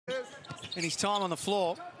in his time on the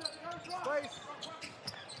floor.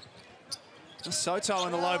 Sotto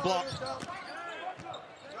in the low block.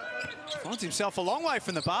 Finds himself a long way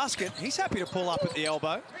from the basket. He's happy to pull up at the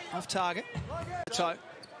elbow, off target. Sotto.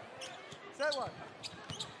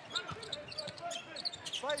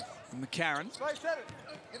 McCarron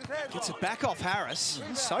gets it back off Harris.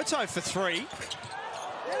 Sotto for three.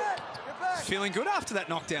 Feeling good after that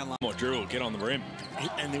knockdown line. More drill, get on the rim.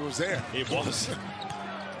 And it was there. It was.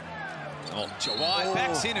 Oh, Jawai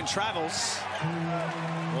backs in and travels.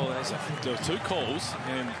 Well, there were two calls,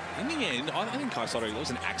 and in the end, I think Sotto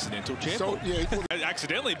was an accidental jab. So, yeah,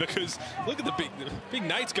 accidentally, because look at the big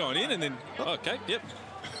Nate's going in, and then okay, yep.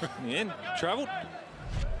 In the end, travelled.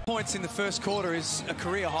 Points in the first quarter is a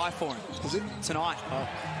career high for him. Is it tonight?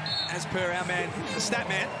 As per our man, the stat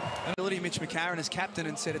man, ability Mitch McCarron as captain,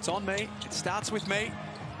 and said it's on me. It starts with me.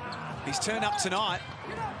 He's turned up tonight,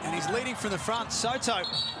 and he's leading from the front. Sotto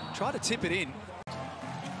tried to tip it in.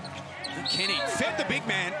 And Kenny fed the big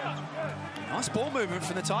man. Nice ball movement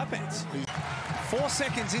from the Taipans. 4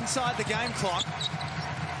 seconds inside the game clock.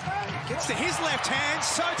 Gets to his left hand.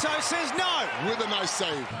 Sotto says no. With a nice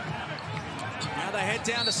save. Now they head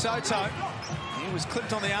down to Sotto. He was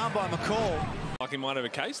clipped on the arm by McCall. Like he might have a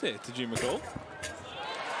case there to Jim McCall.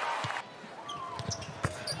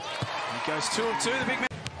 He goes 2 of 2, the big man.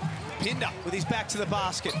 Pinder with his back to the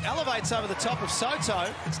basket. Elevates over the top of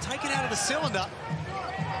Sotto. It's taken out of the cylinder.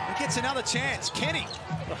 He gets another chance. Kenny.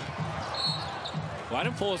 Well,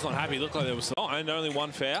 Adam Ford's not happy. Looked like there was and only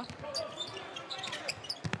one foul.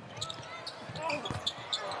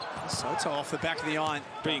 Sotto off the back of the iron.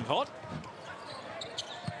 Being hot.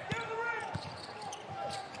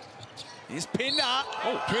 Here's Pinder.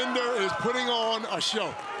 Oh, Pinder is putting on a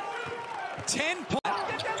show. 10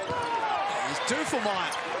 points. Here's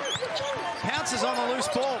Dufelmeyer. Pounces on the loose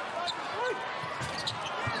ball.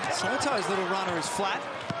 Sotto's little runner is flat.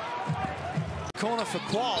 Corner for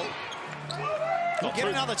Qual. He'll get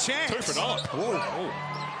another chance. 2 for 9. Whoa.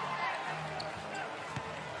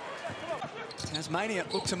 Tasmania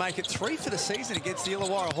look to make it 3 for the season against the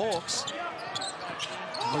Illawarra Hawks.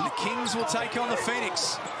 And the Kings will take on the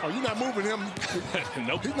Phoenix. Oh, you're not moving him.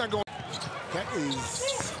 Nope. He's not going. That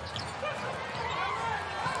is.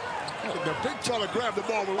 The big fella grabbed the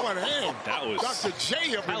ball with one hand. That was Dr.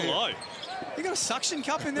 J up in there. hello. You got a suction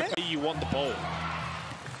cup in there? You want the ball.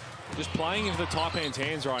 Just playing into the Taipans'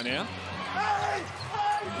 hands right now.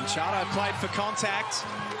 Machado played for contact.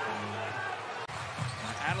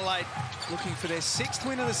 Adelaide looking for their 6th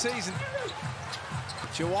win of the season.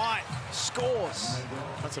 Jawai scores.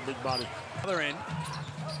 That's a big body. Other end.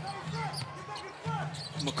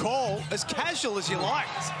 McCall, as casual as you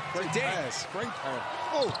liked. Great pass. Great pass.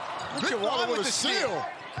 Oh, big Jawai with a steal.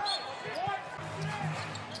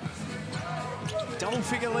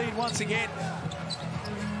 Double-figure lead once again.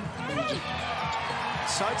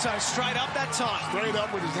 Sotto straight up that time. Straight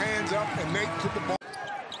up with his hands up, and Nate took the ball.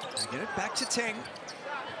 They get it back to Teng.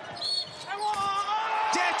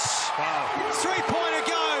 Detch! Wow. 3-pointer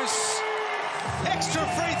goes. Extra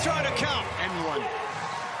free throw to come. And one.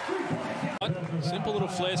 Simple little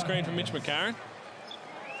flare screen from Mitch McCarron.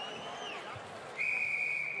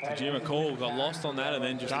 Jim McCall got lost on that and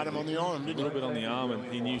then just got him on the arm. A little bit on the arm,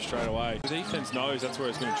 and he knew straight away. The defense knows that's where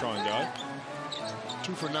he's going to try and go.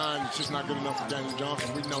 2 for 9. It's just not good enough for Daniel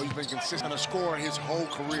Johnson. We know he's been consistent to score his whole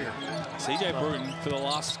career. CJ Bruton, for the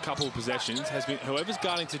last couple of possessions, has been whoever's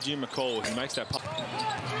guarding to Jim McCall, he makes that puck.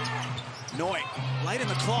 Noy, late in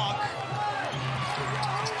the clock.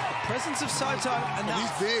 The presence of Sotto enough. And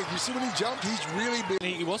he's big. You see when he jumped? He's really big.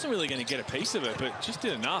 He wasn't really going to get a piece of it, but just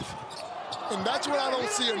did enough. And that's what I don't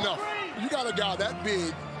see enough. You got a guy that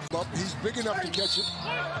big, but he's big enough to catch it.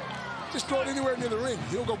 Just throw it anywhere near the ring.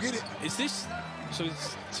 He'll go get it. Is this... So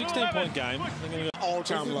it's a 16-point game.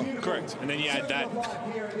 All-time low. Correct. And then you add that.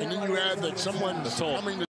 And then you add that someone... The tall.